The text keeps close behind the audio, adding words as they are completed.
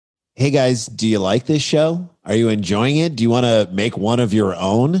Hey guys, do you like this show? Are you enjoying it? Do you want to make one of your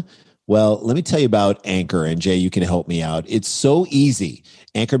own? Well, let me tell you about Anchor, and Jay, you can help me out. It's so easy.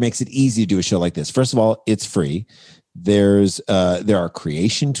 Anchor makes it easy to do a show like this. First of all, it's free. There are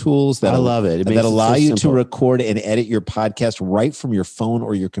creation tools that I love it. that allow you to record and edit your podcast right from your phone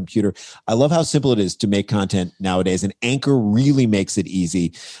or your computer. I love how simple it is to make content nowadays, and Anchor really makes it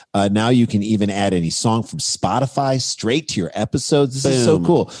easy. Now you can even add any song from Spotify straight to your episodes. This is so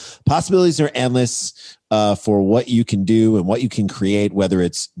cool. Possibilities are endless for what you can do and what you can create, whether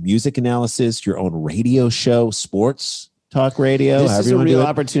it's music analysis, your own radio show, sports talk radio. This is a real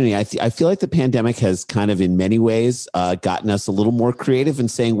opportunity. I feel like the pandemic has kind of in many ways gotten us a little more creative in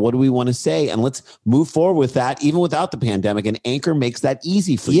saying, what do we want to say? And let's move forward with that, even without the pandemic. And Anchor makes that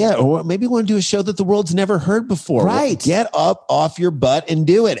easy for you. Yeah, or maybe you want to do a show that the world's never heard before. Right. Get up off your butt and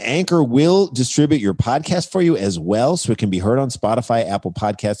do it. Anchor will distribute your podcast for you as well, so it can be heard on Spotify, Apple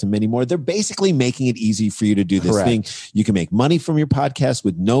Podcasts, and many more. They're basically making it easy for you to do this thing. You can make money from your podcast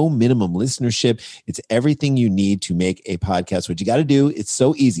with no minimum listenership. It's everything you need to make a podcast. What you got to do, it's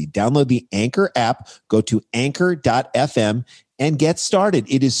so easy. Download the Anchor app, go to anchor.fm and get started.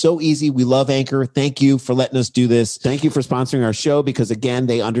 It is so easy. We love Anchor. Thank you for letting us do this. Thank you for sponsoring our show because, again,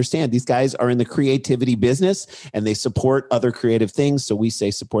 they understand these guys are in the creativity business and they support other creative things. So we say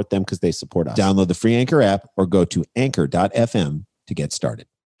support them because they support us. Download the free Anchor app or go to anchor.fm to get started.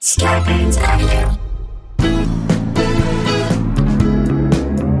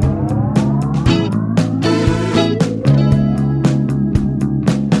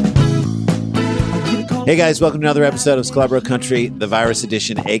 Hey guys, welcome to another episode of Scalabro Country, the virus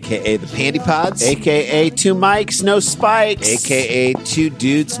edition, aka the Pandy Pods, aka two mics, no spikes, aka two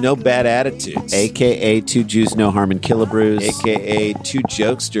dudes, no bad attitudes, aka two Jews, no harm and killabrews, aka two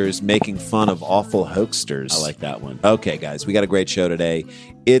jokesters making fun of awful hoaxsters. I like that one. Okay, guys, we got a great show today.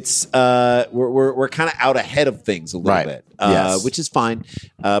 It's we're kind of out ahead of things a little bit, yes. Which is fine.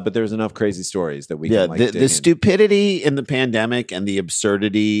 But there's enough crazy stories that we can the stupidity in the pandemic and the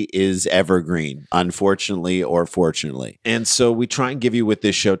absurdity is evergreen, unfortunately or fortunately. And so we try and give you with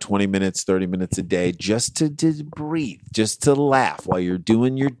this show 20 minutes, 30 minutes a day, just to breathe, just to laugh while you're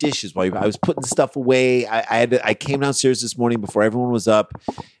doing your dishes. I was putting stuff away. I came downstairs this morning before everyone was up,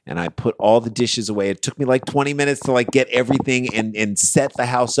 and I put all the dishes away. It took me like 20 minutes to get everything and set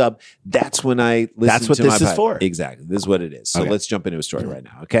the house up. That's when I listened to That's what this is for. Exactly. This is what it is. So let's jump into a story right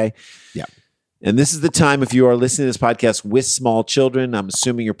now, okay? Yeah. And this is the time, if you are listening to this podcast with small children, I'm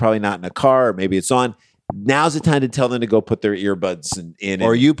assuming you're probably not in a car or maybe it's on. Now's the time to tell them to go put their earbuds in.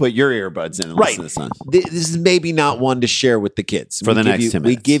 Or you put your earbuds in and listen to this on. This is maybe not one to share with the kids. For the next 10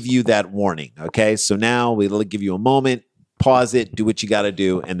 minutes. We give you that warning, okay? So now we'll give you a moment, pause it, do what you got to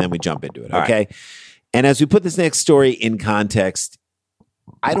do, and then we jump into it, okay? Right. And as we put this next story in context,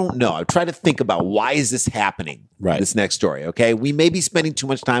 I don't know. I've tried to think about why is this happening, this next story, okay? We may be spending too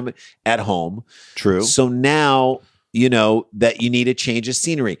much time at home. True. So now you know that you need a change of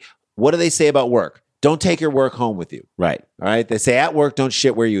scenery. What do they say about work? Don't take your work home with you. Right. All right. They say at work, don't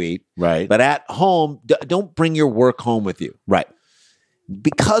shit where you eat. Right. But at home, don't bring your work home with you. Right.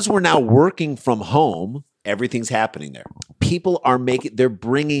 Because we're now working from home, everything's happening there. People are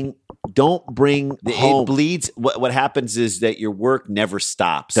don't bring home. It bleeds. What happens is that your work never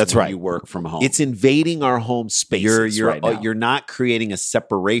stops. That's when right. You work from home. It's invading our home spaces. You're not creating a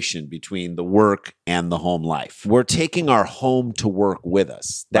separation between the work and the home life. We're taking our home to work with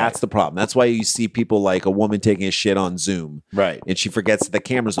us. That's the problem. That's why you see people like a woman taking a shit on Zoom. Right. And she forgets that the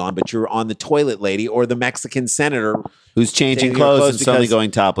camera's on, but you're on the toilet lady or the Mexican senator who's changing clothes and suddenly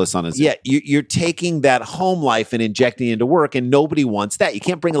going topless on his Zoom. Yeah, you're taking that home life and injecting it into work, and nobody wants that. You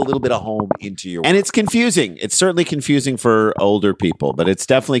can't bring a little bit of home into your work. And it's confusing. It's certainly confusing for older people, but it's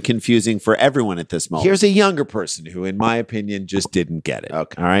definitely confusing for everyone at this moment. Here's a younger person who, in my opinion, just didn't get it.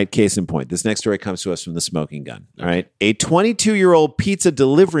 Okay. All right, case in point. This next story comes to us from the Smoking Gun. All right. A 22-year-old pizza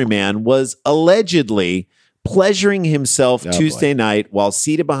delivery man was allegedly pleasuring himself Tuesday night while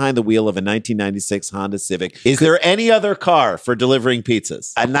seated behind the wheel of a 1996 Honda Civic. Is there any other car for delivering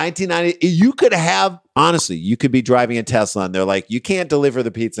pizzas? A 1990, you could have, honestly, you could be driving a Tesla and they're like, you can't deliver the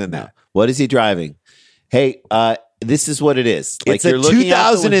pizza in that. What is he driving? Hey, this is what it is. It's a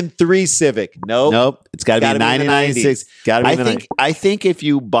 2003 Civic. Nope. It's got to be a 1996. Got to be. I think if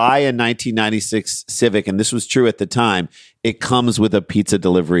you buy a 1996 Civic, and this was true at the time, it comes with a pizza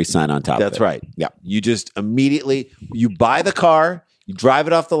delivery sign on top. That's of it. right. Yeah. You just immediately buy the car, you drive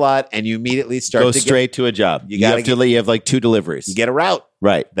it off the lot, and you immediately start straight to a job. You have like 2 deliveries. You get a route.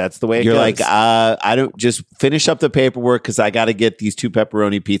 Right. That's the way it You're goes. like, I don't just finish up the paperwork because I got to get these 2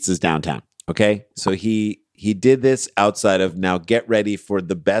 pepperoni pizzas downtown. Okay. So he He did this outside of, now get ready for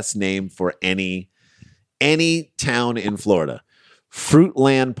the best name for any town in Florida,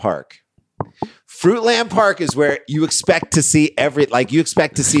 Fruitland Park. Fruitland Park is where you expect to see you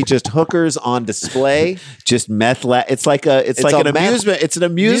expect to see just hookers on display, just meth lab. It's an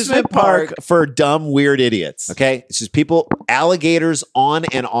amusement park for dumb, weird idiots. Okay, it's just people, alligators on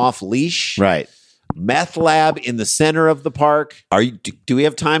and off leash. Right. Meth lab in the center of the park. Do we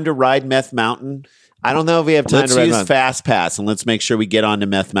have time to ride Meth Mountain? I don't know if we have time Let's to ride use Fast Pass and let's make sure we get on to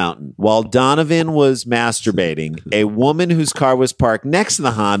Meth Mountain. While Donovan was masturbating, a woman whose car was parked next to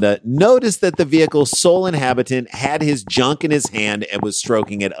the Honda noticed that the vehicle's sole inhabitant had his junk in his hand and was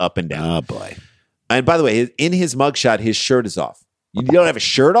stroking it up and down. Oh, boy. And by the way, in his mugshot, his shirt is off. You don't have a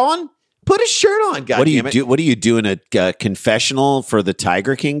shirt on? Put a shirt on, goddammit. What are you doing, a confessional for the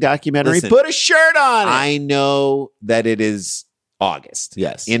Tiger King documentary? Listen, put a shirt on. I know that it is August.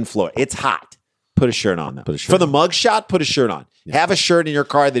 Yes. In Florida. It's hot. Put a shirt on, though. Put a shirt for the on. mugshot, put a shirt on. Yeah. Have a shirt in your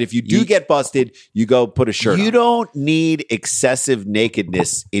car that if you do get busted, you go put a shirt on. You don't need excessive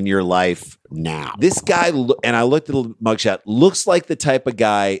nakedness in your life now. This guy, and I looked at the mugshot, looks like the type of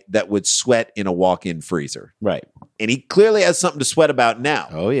guy that would sweat in a walk-in freezer. Right. And he clearly has something to sweat about now.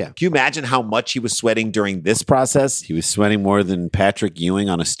 Oh, yeah. Can you imagine how much he was sweating during this process? He was sweating more than Patrick Ewing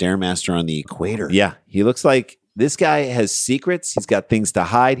on a Stairmaster on the equator. Yeah. He looks like this guy has secrets. He's got things to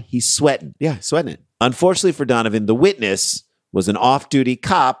hide. He's sweating. Yeah, sweating it. Unfortunately for Donovan, the witness was an off-duty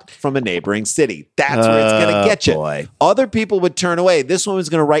cop from a neighboring city. That's where it's going to get you. Boy. Other people would turn away. This one was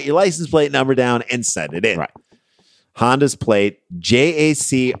going to write your license plate number down and send it in. Right. Honda's plate,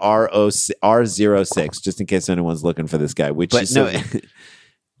 JACR06, just in case anyone's looking for this guy,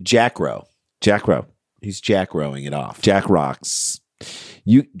 Jack Rowe. Jack Rowe. He's Jack Rowing it off. Jack rocks.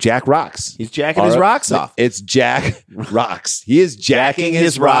 Jack rocks. He's jacking his rocks off. It's Jack rocks. He is jacking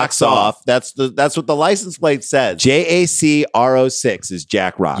his rocks off. That's what the license plate says. JACR06 is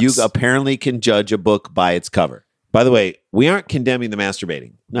Jack rocks. You apparently can judge a book by its cover. By the way, we aren't condemning the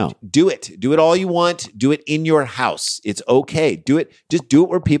masturbating. No. Do it. Do it all you want. Do it in your house. It's okay. Do it. Just do it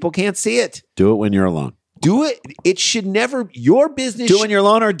where people can't see it. Do it when you're alone. Do it. It should never, your business. Do it when you're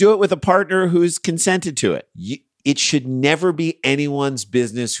alone or do it with a partner who's consented to it. It should never be anyone's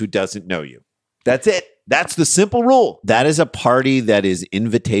business who doesn't know you. That's it. That's the simple rule. That is a party that is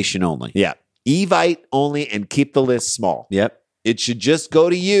invitation only. Yeah. Evite only and keep the list small. Yep. It should just go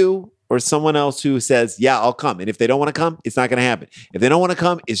to you or someone else who says, yeah, I'll come. And if they don't want to come, it's not going to happen. If they don't want to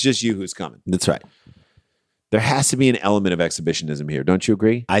come, it's just you who's coming. That's right. There has to be an element of exhibitionism here. Don't you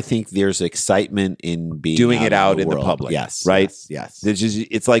agree? I think there's excitement in being doing it out in the world. public. Yes. Right? Yes.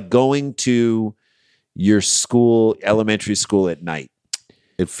 It's like going to your school, elementary school at night.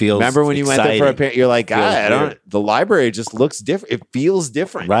 It feels Remember when you went there for a parent, you're like, Feels the library just looks different. It feels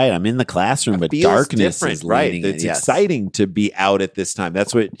different. Right. I'm in the classroom, but darkness is right. leading It's exciting to be out at this time.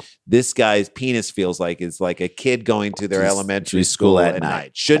 That's what this guy's penis feels like. Is like a kid going to their elementary school at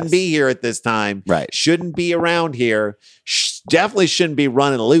night. Shouldn't be here at this time. Right. Shouldn't be around here. Definitely shouldn't be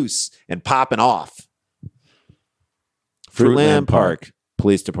running loose and popping off. Fruitland Park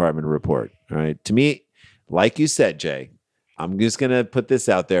Police Department report. All right. To me, like you said, Jay, I'm just going to put this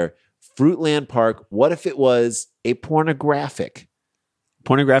out there. Fruitland Park, what if it was a pornographic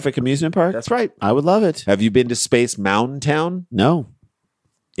amusement park? That's right. I would love it. Have you been to Space Mountain Town? No.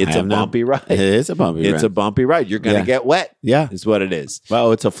 It's a bumpy ride. It is a bumpy ride. It's a bumpy ride. You're going to get wet. Yeah. Is what it is.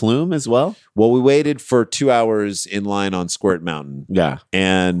 Well, it's a flume as well. Well, we waited for 2 hours in line on Squirt Mountain. Yeah.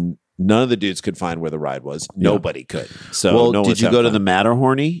 And none of the dudes could find where the ride was. Nobody could. So did you go to the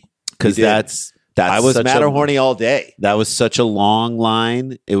Matterhorny? Because that's I was Matterhorny all day. That was such a long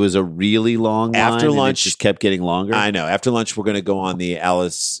line. It was a really long line. After lunch, it just kept getting longer. I know. After lunch, we're going to go on the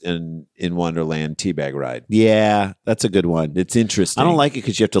Alice in Wonderland teabag ride. Yeah, that's a good one. It's interesting. I don't like it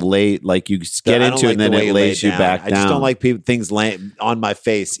because you have to lay, like you get into it and then it lays you back down. I just don't like things laying on my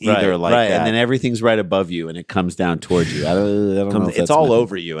face either. Like that. And then everything's right above you and it comes down towards you. I don't know. It's all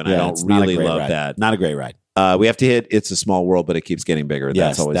over you, and I don't really love that. Not a great ride. We have to hit It's a Small World, but it keeps getting bigger.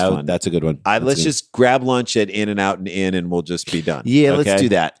 That's always fun. That's a good one. Let's just grab lunch at In-N-Out and we'll just be done. Yeah, okay?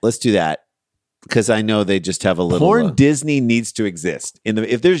 Let's do that. Because I know they just have a little... Porn Disney needs to exist.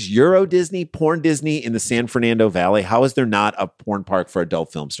 If there's Euro Disney, Porn Disney in the San Fernando Valley, how is there not a porn park for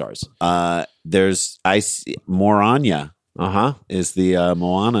adult film stars? There's Moranya. Uh-huh. Is the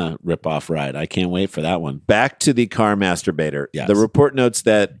Moana ripoff ride. I can't wait for that one. Back to the car masturbator. Yes. The report notes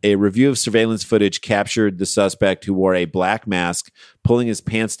that a review of surveillance footage captured the suspect who wore a black mask, pulling his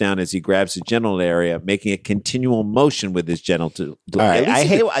pants down as he grabs his genital area, making a continual motion with his genital. All right. I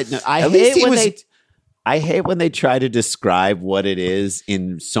hate when they I hate when they try to describe what it is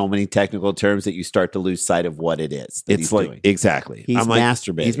in so many technical terms that you start to lose sight of what it is. It's like, doing. exactly. He's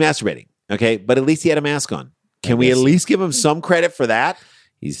masturbating. He's masturbating. Okay. But at least he had a mask on. Can we at least give him some credit for that?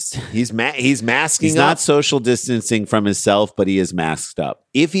 He's masking He's up. not social distancing from himself, but he is masked up.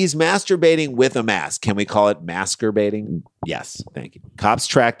 If he's masturbating with a mask, can we call it masturbating? Yes. Thank you. Cops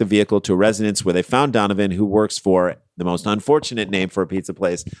tracked the vehicle to a residence where they found Donovan, who works for the most unfortunate name for a pizza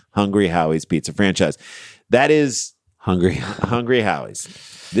place, Hungry Howie's Pizza Franchise. That is Hungry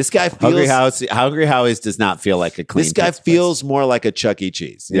Howie's. This guy feels... Hungry Howie's does not feel like a clean This guy pizza feels more like a Chuck E.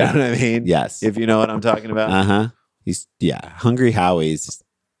 Cheese. You know what I mean? Yes. If you know what I'm talking about. Uh-huh. Hungry Howie's.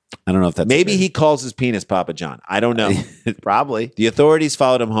 I don't know if that's maybe he calls his penis Papa John. I don't know. Probably. The authorities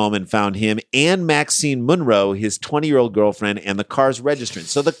followed him home and found him and Maxine Munro, his 20-year-old girlfriend, and the car's registrant.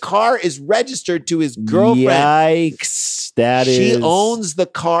 So the car is registered to his girlfriend. Yikes. She owns the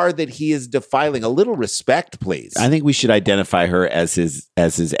car that he is defiling. A little respect, please. I think we should identify her as his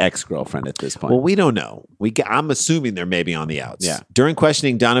ex-girlfriend at this point. Well, we don't know. I'm assuming they're maybe on the outs. Yeah. During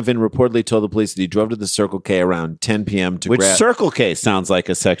questioning, Donovan reportedly told the police that he drove to the Circle K around 10 p.m. to Which Circle K sounds like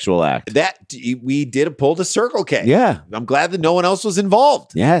a sexual act. That we did pull to Circle K. Yeah. I'm glad that no one else was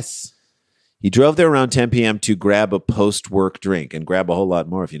involved. Yes. He drove there around 10 p.m. to grab a post-work drink and grab a whole lot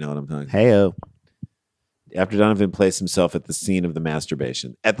more, if you know what I'm talking about. Hey-o. After Donovan placed himself at the scene of the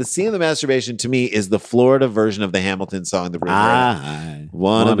masturbation. At the scene of the masturbation, to me, is the Florida version of the Hamilton song, The River. I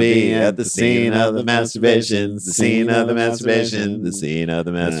wanna be at the scene of the masturbation, the scene of the masturbation, the scene of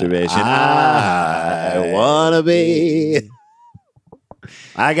the masturbation. I wanna be.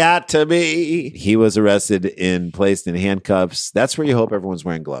 I got to be. He was arrested and placed in handcuffs. That's where you hope everyone's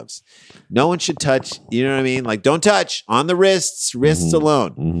wearing gloves. No one should touch, you know what I mean? Like, don't touch on the wrists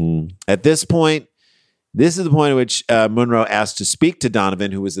alone. Mm-hmm. At this point, this is the point at which Munro asked to speak to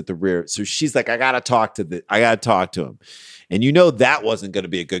Donovan, who was at the rear. So she's like, I got to talk to him. And you know that wasn't going to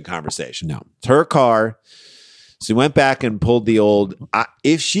be a good conversation. No. It's her car. So he went back and pulled the old,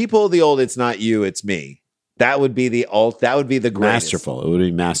 if she pulled the old, it's not you, it's me. That would be the greatest. Masterful. It would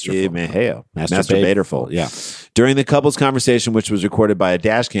be masterful. Masturbatorful. Yeah. During the couple's conversation, which was recorded by a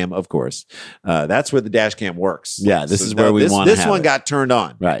dash cam, of course, that's where the dash cam works. Yeah, this is where we want to have This one got turned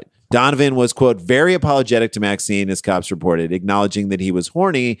on. Right. Donovan was, quote, very apologetic to Maxine, as cops reported, acknowledging that he was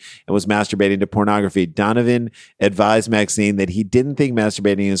horny and was masturbating to pornography. Donovan advised Maxine that he didn't think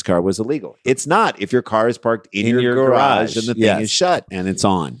masturbating in his car was illegal. It's not if your car is parked in your garage and the thing is shut. And it's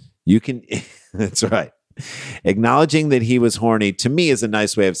on. You can, that's right. Acknowledging that he was horny, to me, is a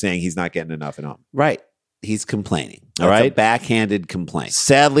nice way of saying he's not getting enough at home. Right. He's complaining. All right. A backhanded complaint.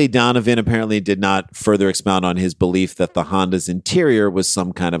 Sadly, Donovan apparently did not further expound on his belief that the Honda's interior was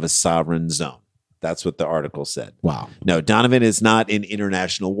some kind of a sovereign zone. That's what the article said. Wow. No, Donovan is not in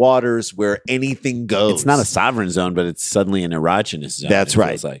international waters where anything goes. It's not a sovereign zone, but it's suddenly an erogenous zone. That's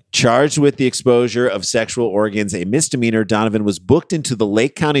right. Like. Charged with the exposure of sexual organs, a misdemeanor, Donovan was booked into the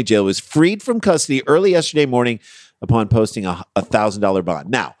Lake County Jail, was freed from custody early yesterday morning upon posting a $1,000 bond.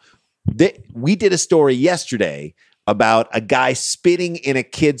 Now, we did a story yesterday about a guy spitting in a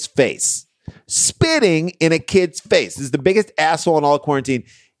kid's face. Spitting in a kid's face. This is the biggest asshole in all of quarantine.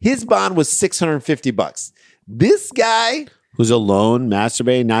 His bond was $650. This guy, who's alone,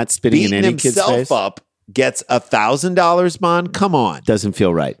 masturbating, not spitting in any kid's face, himself up, gets $1,000 bond. Come on. Doesn't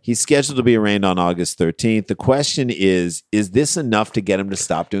feel right. He's scheduled to be arraigned on August 13th. The question is this enough to get him to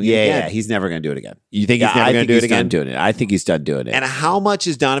stop doing it again? Yeah, he's never going to do it again. You think he's never going to do it again? I think he's done doing it. And how much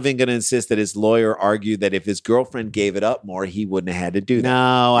is Donovan going to insist that his lawyer argued that if his girlfriend gave it up more, he wouldn't have had to do that?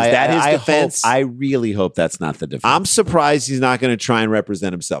 No, is that his defense? I really hope that's not the defense. I'm surprised he's not going to try and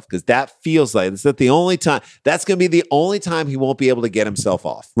represent himself, because that feels like that's the only time. That's going to be the only time he won't be able to get himself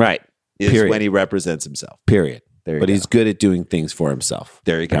off. Right. Is when he represents himself. Period. But he's good at doing things for himself.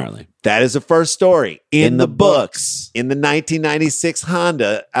 There you go. Apparently. That is the first story in the books. In the 1996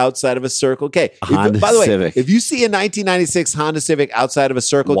 Honda outside of a Circle K. Honda by the way, Civic. if you see a 1996 Honda Civic outside of a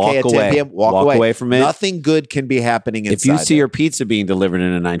Circle K at 10 p.m., walk away from it. Nothing good can be happening inside. If you see your pizza being delivered in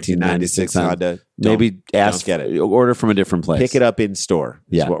a 1996 Honda, maybe don't get it. Order from a different place. Pick it up in store.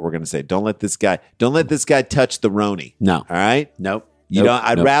 Is what we're going to say. Don't let this guy touch the Roni. No. All right? Nope.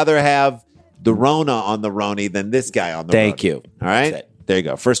 I'd rather have the Rona on the Roni than this guy on the Roni. Thank you. All right? There you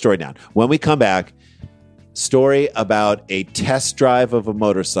go. First story down. When we come back, story about a test drive of a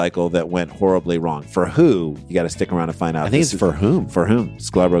motorcycle that went horribly wrong. For who? You got to stick around to find out. I think it's for whom. For whom?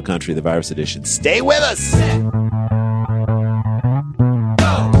 Scarborough Country, the Virus Edition. Stay with us.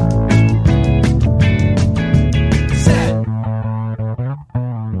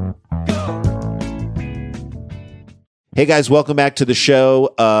 Hey guys, welcome back to the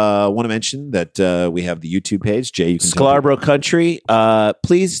show. I want to mention that we have the YouTube page. Jay, you can Scarborough Country.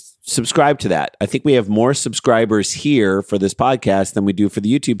 Please subscribe to that. I think we have more subscribers here for this podcast than we do for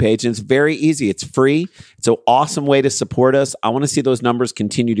the YouTube page. And it's very easy. It's free. It's an awesome way to support us. I want to see those numbers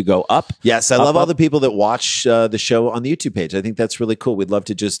continue to go up. Yes, I love all the people that watch the show on the YouTube page. I think that's really cool. We'd love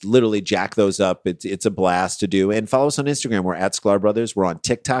to just literally jack those up. It's a blast to do. And follow us on Instagram. We're at Sklar Brothers. We're on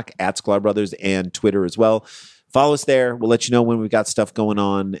TikTok at Sklar Brothers and Twitter as well. Follow us there. We'll let you know when we've got stuff going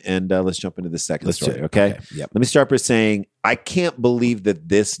on. And let's jump into the second story, okay? Yep. Let me start by saying I can't believe that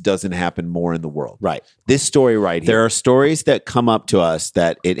this doesn't happen more in the world. Right. This story right here. There are stories that come up to us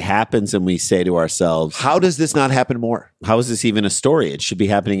that it happens and we say to ourselves, how does this not happen more? How is this even a story? It should be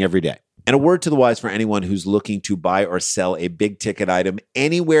happening every day. And a word to the wise for anyone who's looking to buy or sell a big ticket item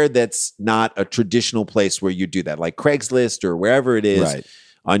anywhere that's not a traditional place where you do that, like Craigslist or wherever it is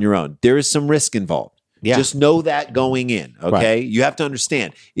on your own. There is some risk involved. Yeah. Just know that going in, okay? Right. You have to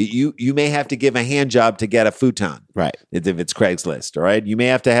understand. You may have to give a hand job to get a futon, right? If it's Craigslist, all right? You may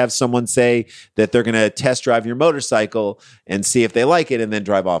have to have someone say that they're going to test drive your motorcycle and see if they like it and then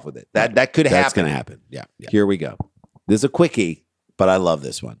drive off with it. That could happen. That's going to happen. Yeah. Here we go. This is a quickie, but I love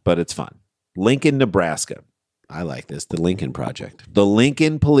this one, but it's fun. Lincoln, Nebraska. I like this. The Lincoln Project. The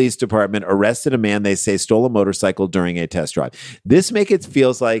Lincoln Police Department arrested a man they say stole a motorcycle during a test drive. This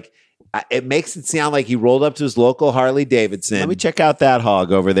feels like it makes it sound like he rolled up to his local Harley Davidson. Let me check out that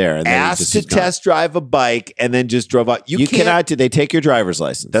hog over there. And asked to test drive a bike and then just drove out. You cannot. Did they take your driver's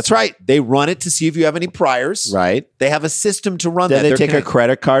license? That's right. They run it to see if you have any priors. Right. They have a system to run then that. They take a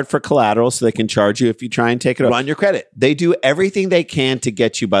credit card for collateral so they can charge you if you try and take it off. Run your credit. They do everything they can to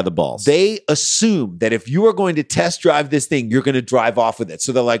get you by the balls. They assume that if you are going to test drive this thing, you're going to drive off with it.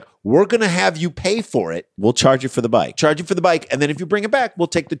 So they're like, we're going to have you pay for it. We'll charge you for the bike. And then if you bring it back, we'll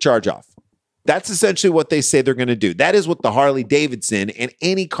take the charge off. That's essentially what they say they're going to do. That is what the Harley Davidson and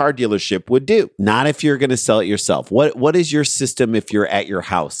any car dealership would do. Not if you're going to sell it yourself. What is your system if you're at your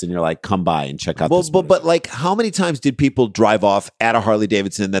house and you're like, come by and check out this but like, how many times did people drive off at a Harley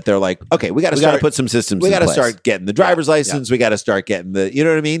Davidson that they're like, okay, we got to put some systems we got to start getting the driver's license. We got to start getting the, you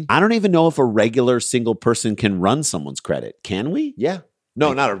know what I mean? I don't even know if a regular single person can run someone's credit. Can we? Yeah.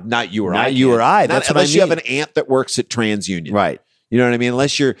 No, not you or I. Not you or I. That's what I mean. Unless you have an aunt that works at TransUnion. Right. You know what I mean?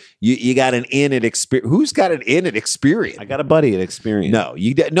 Unless you got an in at Experian. Who's got an in at Experian? I got a buddy at Experian. No,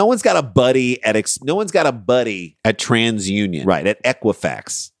 no one's got a buddy at TransUnion. Right, at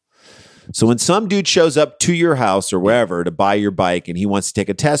Equifax. So when some dude shows up to your house or wherever to buy your bike and he wants to take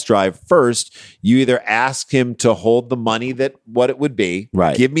a test drive, first you either ask him to hold the money what it would be.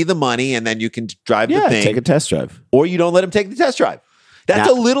 Right. Give me the money and then you can drive the thing. Take a test drive. Or you don't let him take the test drive. That's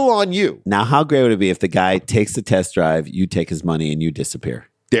a little on you. Now, how great would it be if the guy takes the test drive, you take his money, and you disappear?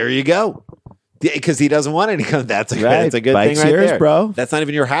 There you go. Because he doesn't want it. That's a good Bike's thing right yours, there. Bro. That's not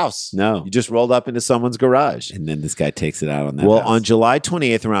even your house. No. You just rolled up into someone's garage. And then this guy takes it out on that Well, house. on July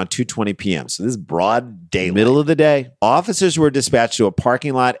 28th, around 2:20 p.m., so this is broad daylight. Middle of the day. Officers were dispatched to a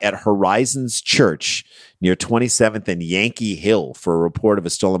parking lot at Horizons Church near 27th and Yankee Hill for a report of a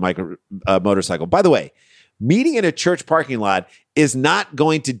stolen motorcycle. By the way, meeting in a church parking lot is not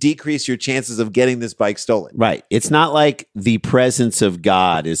going to decrease your chances of getting this bike stolen. Right. It's not like the presence of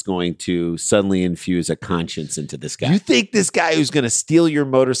God is going to suddenly infuse a conscience into this guy. You think this guy who's going to steal your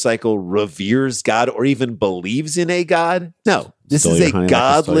motorcycle reveres God or even believes in a God? No. This is a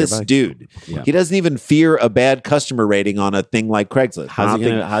godless dude. Yeah. He doesn't even fear a bad customer rating on a thing like Craigslist. How's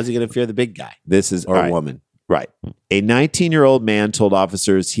he going to fear the big guy? Or a woman. Right. A 19-year-old man told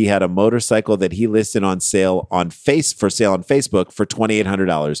officers he had a motorcycle that he listed for sale on Facebook for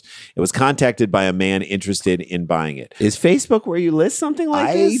 $2,800. It was contacted by a man interested in buying it. Is Facebook where you list something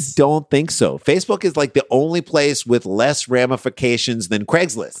like this? I don't think so. Facebook is like the only place with less ramifications than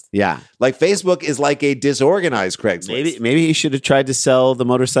Craigslist. Yeah. Like Facebook is like a disorganized Craigslist. Maybe he should have tried to sell the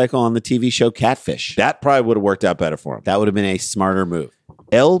motorcycle on the TV show Catfish. That probably would have worked out better for him. That would have been a smarter move.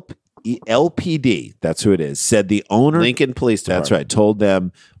 LPD, that's who it is, said the owner, Lincoln Police Department. That's right, told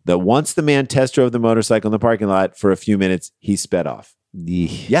them that once the man test drove the motorcycle in the parking lot for a few minutes, he sped off.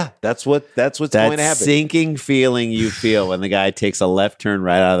 Yeah, that's what's going to happen. That sinking feeling you feel when the guy takes a left turn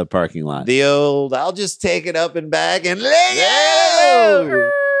right out of the parking lot. The old, I'll just take it up and back and let go.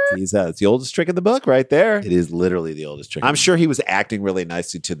 It's the oldest trick in the book right there. It is literally the oldest trick. I'm sure he was acting really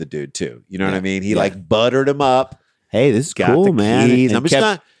nicely to the dude too. You know what I mean? He like buttered him up. Hey, this is cool, man.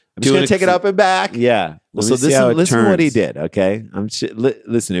 I'm just going to take it up and back. Yeah. Well, so listen to what he did, okay?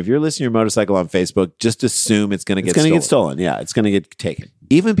 Listen, if you're listing your motorcycle on Facebook, just assume it's going to get stolen. It's going to get stolen. Yeah, it's going to get taken.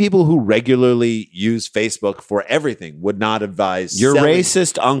 Even people who regularly use Facebook for everything would not advise. Your selling.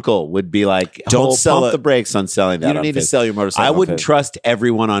 racist uncle would be like, Don't sell pump it. the brakes on selling that. You don't need to sell your motorcycle. I on wouldn't Facebook. trust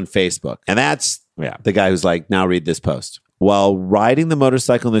everyone on Facebook. And that's The guy who's like, now read this post. while riding the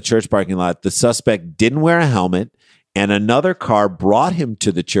motorcycle in the church parking lot, the suspect didn't wear a helmet, and another car brought him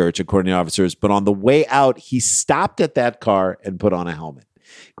to the church, according to officers. But on the way out, he stopped at that car and put on a helmet.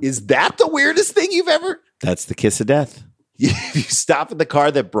 Is that the weirdest thing you've ever? That's the kiss of death. You stop at the car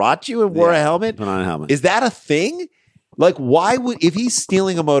that brought you and wore a helmet? Put on a helmet. Is that a thing? Like, why would, if he's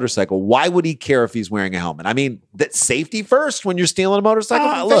stealing a motorcycle, why would he care if he's wearing a helmet? I mean, that's safety first when you're stealing a motorcycle.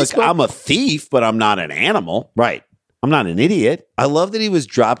 from Look, Facebook. I'm a thief, but I'm not an animal. Right. I'm not an idiot. I love that he was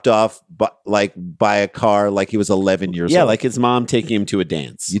dropped off by a car like he was 11 years Yeah, old. like his mom taking him to a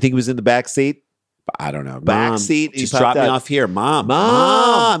dance. You think he was in the back seat? I don't know. Back Mom, seat, he just popped drop me out. off here. Mom.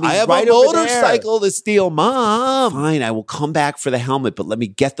 Mom, he's I have right a over there. motorcycle to steal. Mom. Fine, I will come back for the helmet, but let me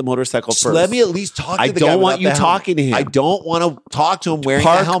get the motorcycle Just first. let me at least talk to I the guy don't want without you the helmet. talking to him. I don't want to talk to him wearing a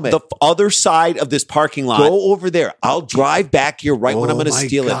Park helmet. the other side of this parking lot. Go over there. I'll drive back here right when I'm going to my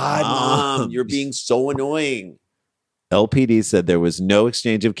steal God, it. Mom, you're being so annoying. LPD said there was no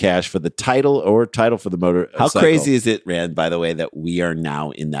exchange of cash for the title for the motor. How crazy is it, Rand, by the way, that we are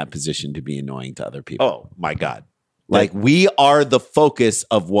now in that position to be annoying to other people? Oh, my God. Like we are the focus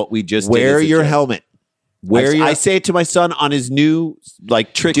of what we just did Wear as a your joke. helmet. I say it to my son on his new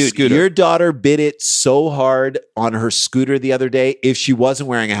trick Dude, scooter. your daughter bit it so hard on her scooter the other day. If she wasn't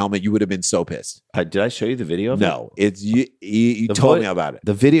wearing a helmet, you would have been so pissed. Did I show you the video of it? No, it's you The told vo- me about it.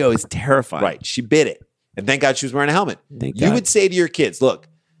 The video is terrifying. Right. She bit it. And thank God she was wearing a helmet. Thank You God. would say to your kids, look,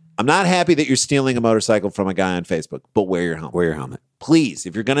 I'm not happy that you're stealing a motorcycle from a guy on Facebook, but wear your helmet. Wear your helmet. Please,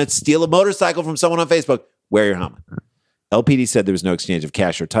 if you're going to steal a motorcycle from someone on Facebook, wear your helmet. LPD said there was no exchange of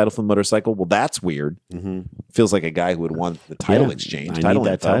cash or title for the motorcycle. Well, that's weird. Mm-hmm. Feels like a guy who would want the title exchange. I need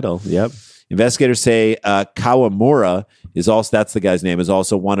that info. title. Yep. Investigators say Kawamura is also, that's the guy's name, is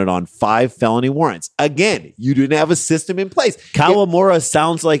also wanted on 5 felony warrants. Again, you didn't have a system in place. Kawamura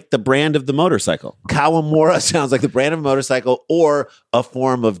sounds like the brand of the motorcycle. Kawamura sounds like the brand of a motorcycle or a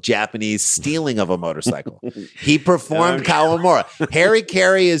form of Japanese stealing of a motorcycle. He performed Kawamura. Harry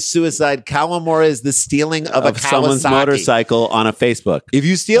Carey is suicide. Kawamura is the stealing of a someone's Kawasaki. motorcycle on a Facebook. If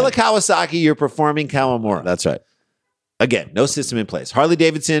you steal a Kawasaki, you're performing Kawamura. That's right. Again, no system in place. Harley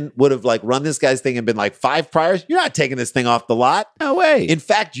Davidson would have run this guy's thing and been like 5 priors. You're not taking this thing off the lot. No way. In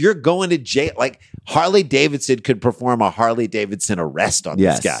fact, you're going to jail. Harley Davidson could perform a Harley Davidson arrest on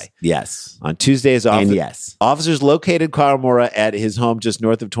this guy. Yes. On Tuesday's officers located Kawamura at his home just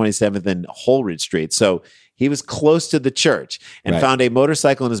north of 27th and Holridge Street. So he was close to the church and found a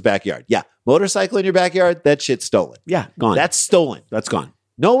motorcycle in his backyard. Yeah, motorcycle in your backyard, that shit's stolen. Yeah, gone. That's stolen. That's gone.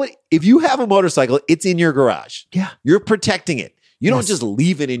 No, if you have a motorcycle, it's in your garage. Yeah. You're protecting it. You don't just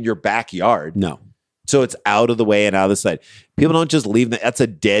leave it in your backyard. No. So it's out of the way and out of the sight. People don't just leave that. That's a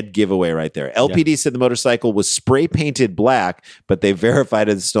dead giveaway right there. LPD said the motorcycle was spray painted black, but they verified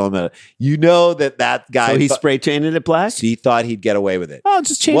it as stolen metal. You know that guy. So he spray painted it black? He thought he'd get away with it. Oh,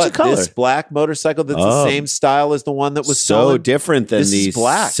 just change the color. This black motorcycle that's the same style as the one that was so stolen? different than This the is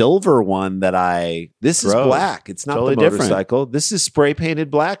black. silver one that I This is drove. black. It's not Totally the different. motorcycle. This is spray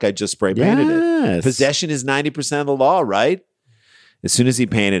painted black. I just spray painted it. Yes. Possession is 90% of the law, right? As soon as he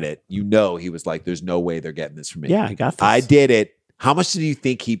painted it, he was like, there's no way they're getting this from me. Yeah, I got this. I did it. How much do you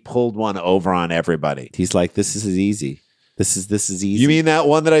think he pulled one over on everybody? He's like, this is easy. This is easy. You mean that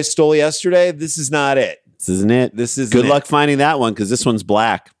one that I stole yesterday? This is not it. This isn't it? This is Good luck finding that one because this one's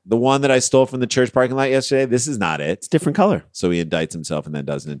black. The one that I stole from the church parking lot yesterday, this is not it. It's different color. So he indicts himself and then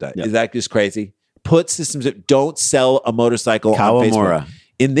doesn't indict. Yep. Is that just crazy? Put systems that don't sell a motorcycle on Kawamura. Facebook.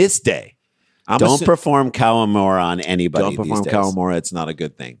 In this day, Don't perform Kawamura on anybody. Don't perform these days. Kawamura. It's not a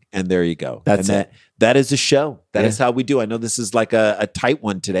good thing. And there you go. That's and it. That is a show. That Yeah. is how we do. I know this is like a tight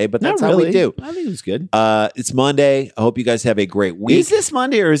one today, but that's Not how really. we do. I think it was good. It's Monday. I hope you guys have a great week. Is this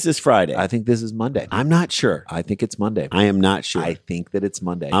Monday or is this Friday? I think this is Monday. I'm not sure. I think it's Monday. I am not sure. I think that it's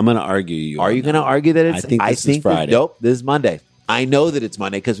Monday. I'm going to argue you. Are on you that. going to argue that it's? I think this is Friday. Nope, this is Monday. I know that it's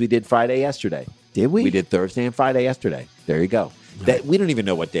Monday because we did Friday yesterday. Did we? We did Thursday and Friday yesterday. There you go. That we don't even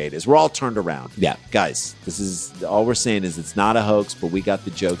know what day it is. We're all turned around. Yeah. Guys, this is all we're saying is it's not a hoax, but we got the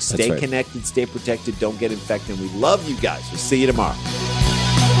joke. Stay right. connected, stay protected, don't get infected. We love you guys. We'll see you tomorrow.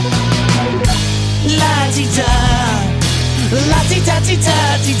 La-ti-da,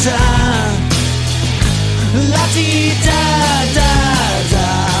 la-ti-da-ti-da-ti-da,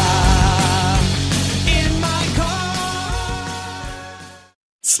 la-ti-da-da-da. In my car.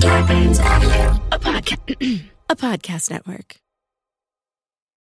 Starburns Audio, a podcast network.